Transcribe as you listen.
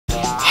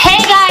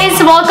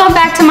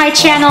to my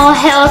channel,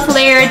 Health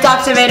Lair.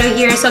 Dr. Vero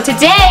here. So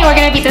today we're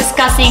going to be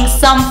discussing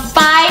some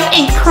 5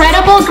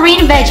 incredible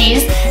green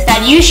veggies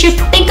that you should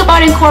think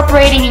about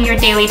incorporating in your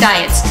daily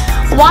diets.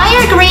 Why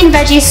are green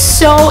veggies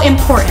so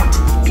important?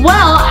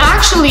 Well,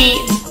 actually,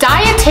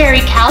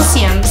 dietary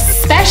calcium,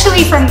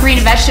 especially from green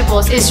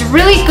vegetables, is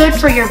really good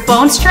for your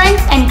bone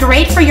strength and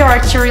great for your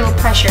arterial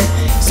pressure.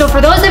 So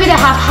for those of you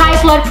that have high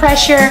blood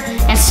pressure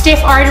and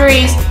stiff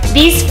arteries,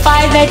 these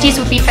 5 veggies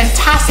would be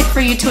fantastic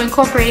for you to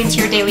incorporate into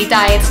your daily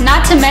diets.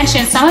 Not to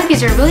mention, some of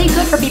these are really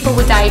good for people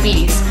with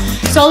diabetes.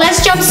 So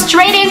let's jump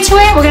straight into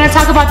it. We're gonna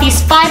talk about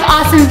these 5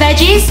 awesome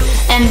veggies,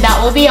 and that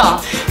will be all.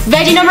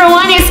 Veggie number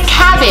 1 is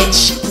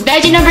cabbage.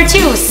 Veggie number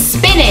 2,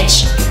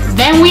 spinach.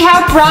 Then we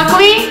have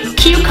broccoli,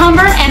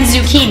 cucumber, and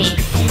zucchini.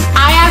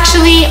 I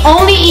actually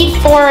only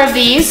eat 4 of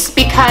these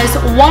because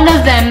one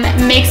of them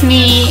makes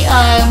me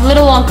a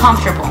little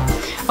uncomfortable.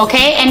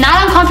 Okay, and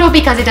not uncomfortable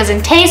because it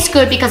doesn't taste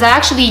good, because I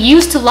actually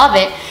used to love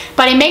it,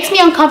 but it makes me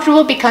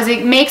uncomfortable because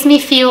it makes me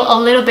feel a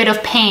little bit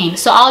of pain.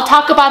 So I'll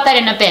talk about that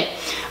in a bit.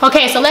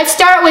 Okay, so let's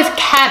start with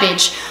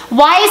cabbage.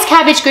 Why is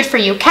cabbage good for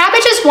you?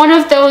 Cabbage is one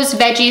of those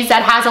veggies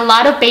that has a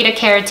lot of beta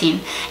carotene.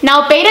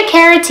 Now, beta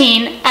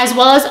carotene, as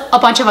well as a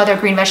bunch of other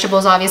green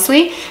vegetables,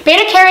 obviously,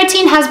 beta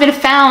carotene has been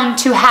found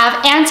to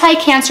have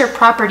anti-cancer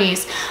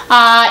properties.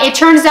 It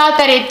turns out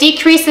that it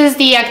decreases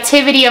the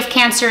activity of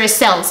cancerous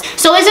cells.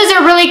 So this is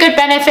a really good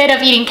benefit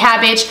of eating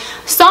cabbage.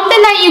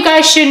 Something that you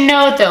guys should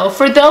know though,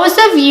 for those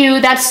of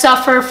you that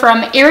suffer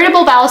from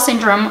irritable bowel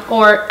syndrome,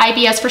 or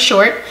IBS for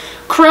short,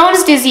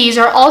 Crohn's disease,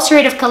 or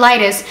ulcerative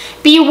colitis,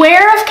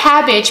 beware of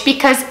cabbage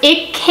because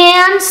it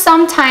can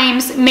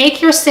sometimes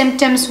make your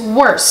symptoms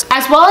worse,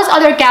 as well as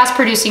other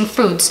gas-producing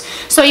foods.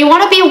 So you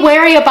want to be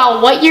wary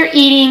about what you're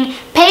eating,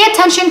 pay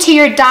attention to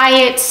your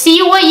diet,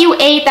 see what you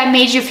ate that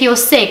made you feel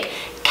sick.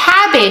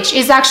 Cabbage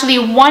is actually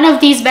one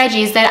of these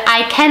veggies that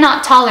I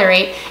cannot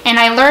tolerate, and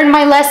I learned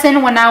my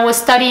lesson when I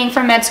was studying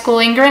for med school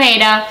in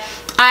Grenada.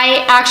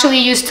 I actually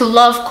used to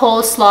love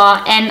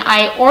coleslaw, and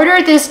I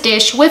ordered this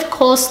dish with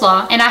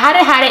coleslaw, and I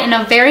hadn't had it in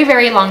a very,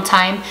 very long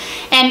time,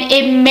 and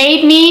it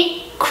made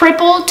me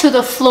crippled to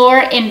the floor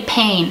in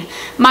pain.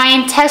 My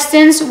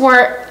intestines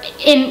were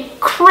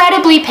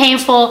incredibly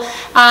painful.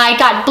 I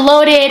got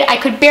bloated. I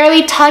could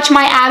barely touch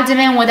my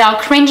abdomen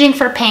without cringing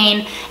for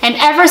pain, and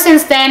ever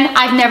since then,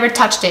 I've never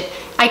touched it.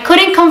 I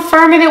couldn't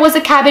confirm if it was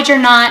a cabbage or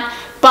not,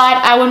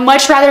 but I would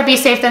much rather be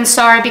safe than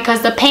sorry,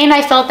 because the pain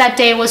I felt that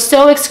day was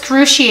so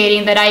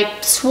excruciating that I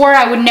swore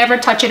I would never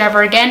touch it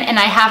ever again, and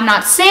I have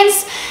not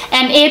since.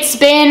 And it's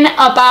been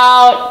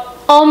about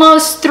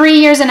almost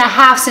 3.5 years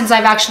since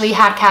I've actually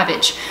had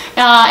cabbage.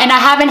 And I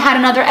haven't had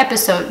another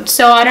episode,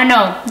 so I don't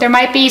know. There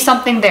might be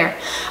something there.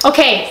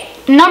 Okay,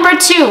 number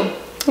 2,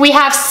 we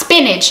have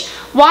spinach.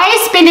 Why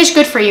is spinach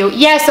good for you?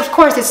 Yes, of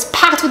course, it's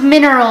packed with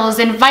minerals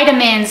and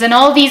vitamins and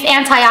all these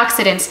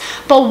antioxidants.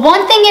 But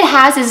one thing it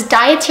has is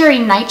dietary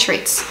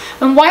nitrates.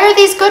 And why are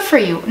these good for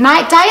you?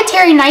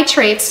 Dietary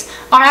nitrates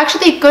are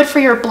actually good for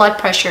your blood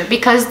pressure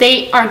because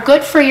they are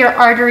good for your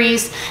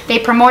arteries. They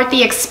promote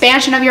the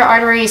expansion of your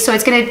arteries. So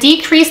it's going to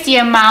decrease the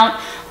amount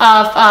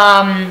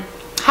of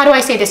how do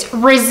I say this,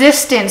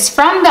 resistance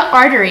from the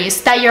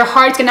arteries that your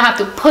heart's gonna have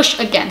to push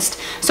against.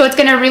 So it's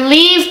gonna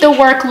relieve the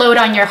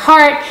workload on your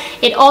heart.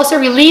 It also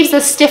relieves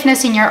the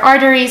stiffness in your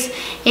arteries.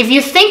 If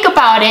you think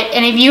about it,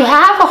 and if you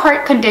have a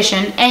heart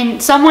condition and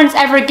someone's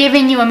ever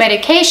given you a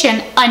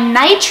medication, a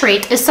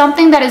nitrate is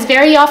something that is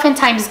very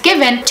oftentimes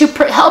given to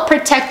help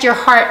protect your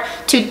heart,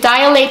 to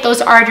dilate those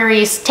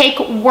arteries, take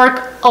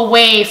work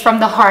away from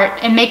the heart,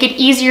 and make it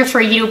easier for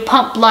you to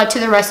pump blood to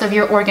the rest of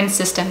your organ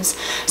systems.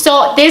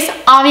 So this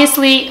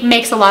obviously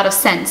makes a lot of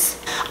sense.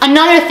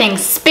 Another thing,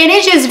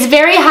 spinach is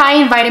very high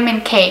in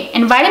vitamin K,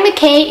 and vitamin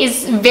K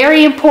is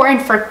very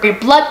important for your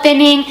blood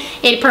thinning.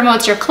 It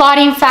promotes your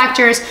clotting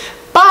factors.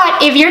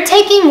 But if you're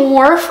taking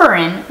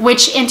warfarin,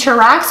 which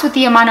interacts with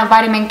the amount of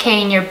vitamin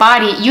K in your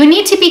body, you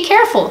need to be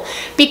careful,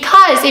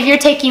 because if you're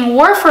taking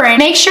warfarin,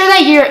 make sure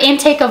that your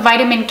intake of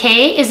vitamin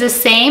K is the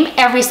same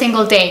every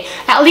single day.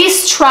 At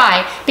least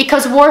try,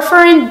 because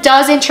warfarin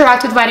does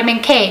interact with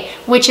vitamin K,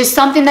 which is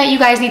something that you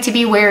guys need to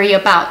be wary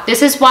about.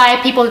 This is why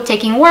people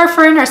taking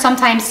warfarin are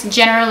sometimes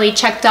generally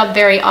checked up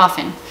very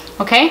often.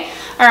 Okay?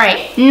 All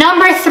right,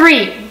 number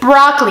 3,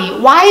 broccoli.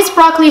 Why is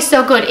broccoli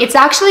so good? It's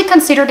actually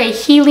considered a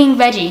healing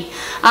veggie.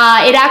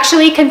 It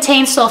actually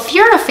contains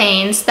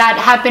sulforaphanes that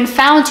have been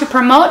found to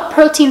promote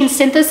protein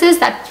synthesis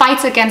that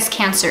fights against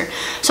cancer.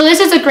 So this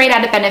is a great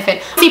added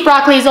benefit. See,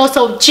 broccoli is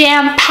also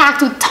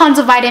jam-packed with tons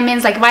of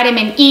vitamins like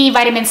vitamin E,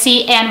 vitamin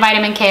C, and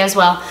vitamin K as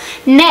well.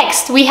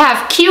 Next, we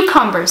have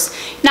cucumbers.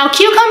 Now,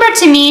 cucumber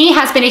to me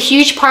has been a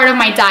huge part of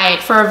my diet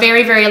for a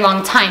very, very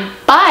long time,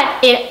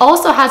 but it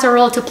also has a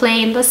role to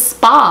play in the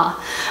spa.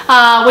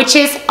 Which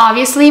is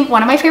obviously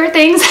one of my favorite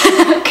things.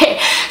 Okay,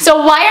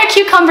 so why are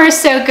cucumbers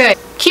so good?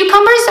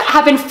 Cucumbers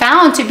have been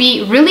found to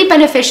be really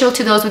beneficial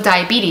to those with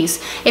diabetes.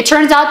 It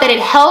turns out that it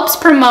helps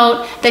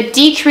promote the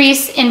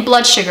decrease in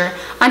blood sugar.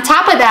 On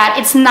top of that,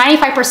 it's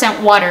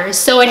 95% water,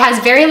 so it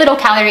has very little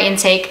calorie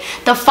intake.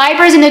 The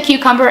fibers in the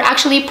cucumber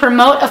actually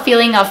promote a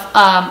feeling of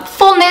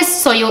fullness,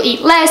 so you'll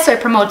eat less, so it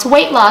promotes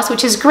weight loss,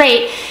 which is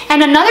great.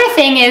 And another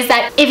thing is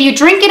that if you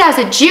drink it as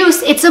a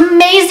juice, it's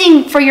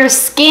amazing for your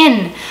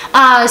skin.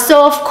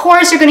 So of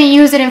course you're going to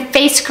use it in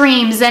face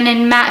creams and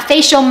in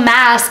facial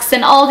masks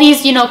and all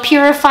these, you know,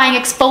 purifying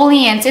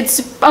exfoliants.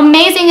 It's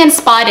amazing in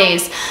spa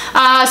days.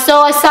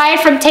 So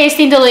aside from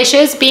tasting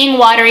delicious, being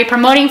watery,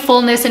 promoting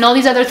fullness, and all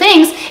these other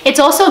things, it's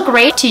also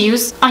great to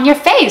use on your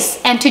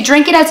face and to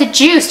drink it as a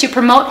juice to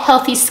promote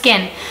healthy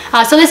skin.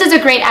 So this is a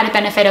great added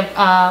benefit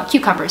of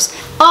cucumbers.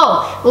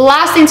 Oh,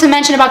 last thing to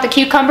mention about the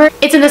cucumber,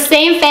 it's in the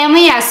same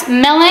family as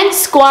melon,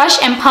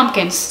 squash, and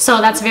pumpkins.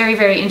 So that's very,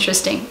 very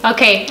interesting.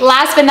 Okay,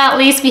 last but not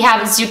least, we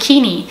have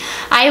zucchini.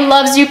 I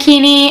love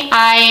zucchini.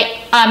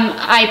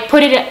 I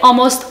put it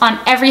almost on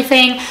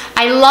everything.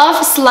 I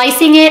love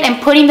slicing it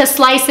and putting the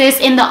slices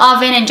in the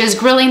oven and just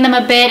grilling them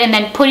a bit and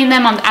then putting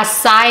them on as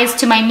sides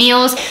to my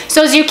meals.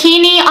 So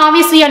zucchini,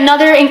 obviously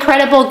another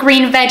incredible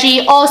green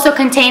veggie, also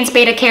contains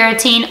beta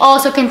carotene,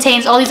 also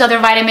contains all these other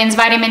vitamins,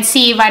 vitamin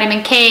C,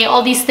 vitamin K,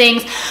 all these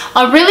things.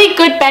 A really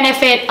good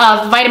benefit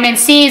of vitamin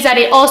C is that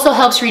it also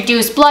helps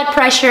reduce blood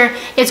pressure.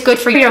 It's good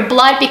for your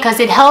blood because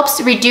it helps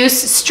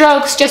reduce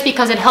strokes, just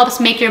because it helps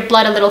make your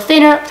blood a little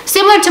thinner,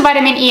 similar to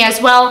vitamin E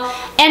as well.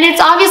 And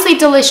it's obviously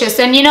delicious.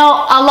 And you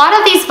know, a lot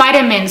of these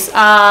vitamins,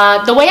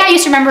 the way I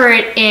used to remember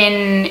it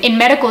in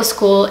medical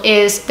school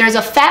is there's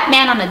a fat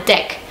man on a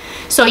dick.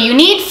 So you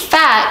need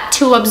fat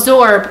to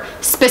absorb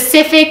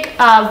specific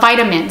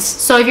vitamins.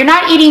 So if you're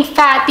not eating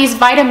fat, these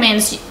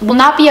vitamins will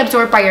not be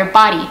absorbed by your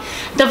body.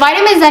 The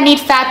vitamins that need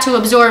fat to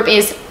absorb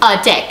is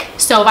a dick.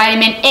 So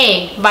vitamin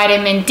A,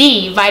 vitamin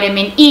D,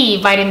 vitamin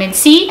E, vitamin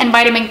C, and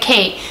vitamin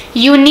K.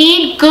 You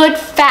need good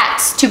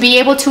fats to be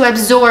able to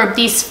absorb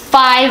these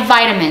 5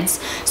 vitamins.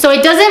 So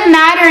it doesn't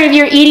matter if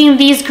you're eating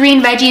these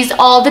green veggies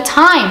all the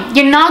time.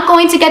 You're not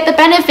going to get the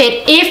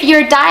benefit if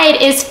your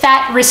diet is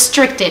fat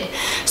restricted.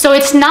 So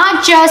it's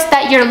not just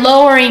that you're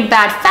lowering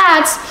bad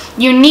fats,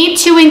 you need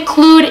to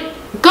include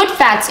good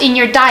fats in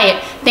your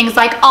diet. Things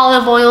like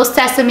olive oil,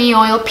 sesame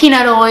oil,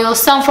 peanut oil,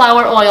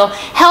 sunflower oil.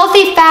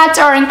 Healthy fats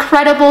are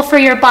incredible for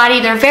your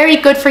body. They're very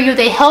good for you.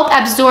 They help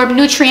absorb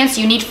nutrients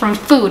you need from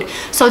food.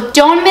 So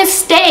don't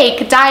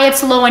mistake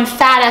diets low in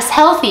fat as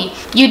healthy.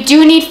 You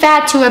do need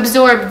fat to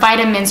absorb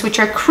vitamins, which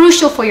are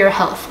crucial for your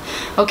health.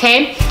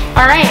 Okay?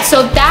 Alright,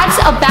 so that's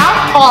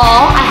about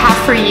all I have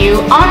for you.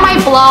 On my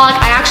blog,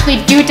 I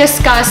actually do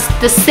discuss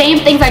the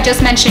same things I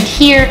just mentioned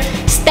here,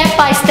 step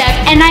by step,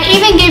 and I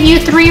even give you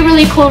 3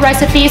 really cool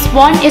recipes.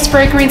 One is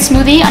for a green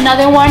smoothie,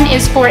 another one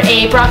is for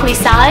a broccoli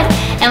salad,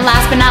 and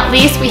last but not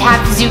least, we have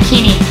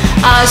zucchini.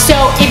 So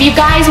if you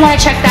guys want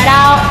to check that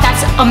out,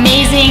 that's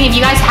amazing. If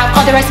you guys have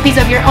other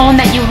recipes of your own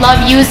that you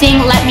love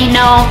using, let me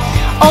know.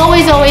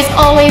 Always, always,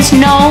 always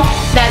know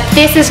that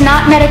this is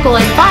not medical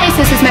advice,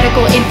 this is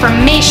medical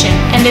information,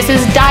 and this is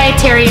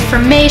dietary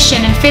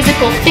information and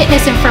physical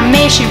fitness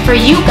information for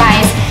you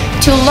guys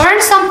to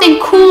learn something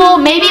cool,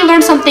 maybe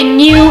learn something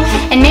new,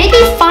 and maybe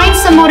find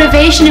some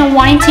motivation in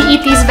wanting to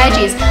eat these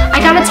veggies.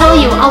 I gotta tell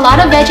you, a lot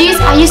of veggies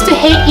I used to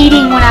hate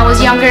eating when I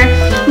was younger,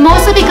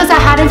 mostly because I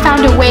hadn't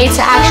found a way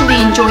to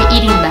actually enjoy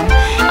eating them.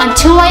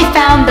 Until I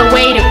found the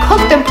way to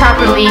cook them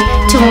properly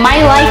to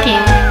my liking,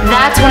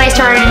 that's when I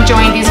started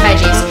enjoying these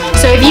veggies.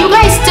 So if you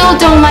guys still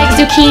don't like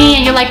zucchini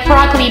and you like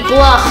broccoli,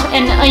 blah,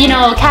 and you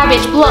know,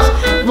 cabbage, blah,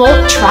 well,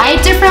 try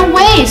it different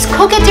ways.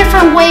 Cook it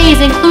different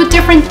ways, include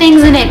different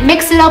things in it,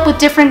 mix it up with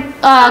different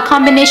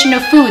combination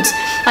of foods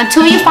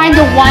until you find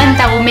the one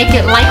that will make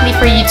it likely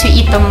for you to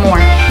eat them more.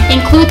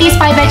 Include these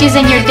 5 veggies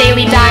in your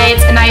daily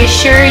diets, and I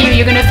assure you,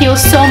 you're gonna feel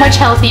so much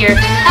healthier.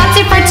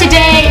 That's it for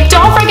today.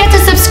 Don't forget to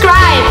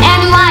subscribe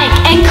and like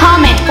and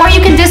comment, or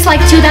you can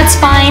dislike too, that's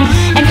fine.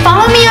 And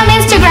follow me on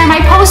Instagram.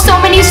 I post so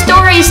many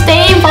stories.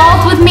 Stay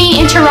involved with me,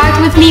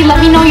 interact with me, let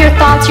me know your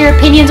thoughts, your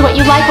opinions, what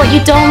you like, what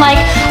you don't like.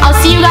 I'll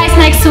see you guys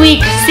next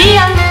week. See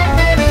ya!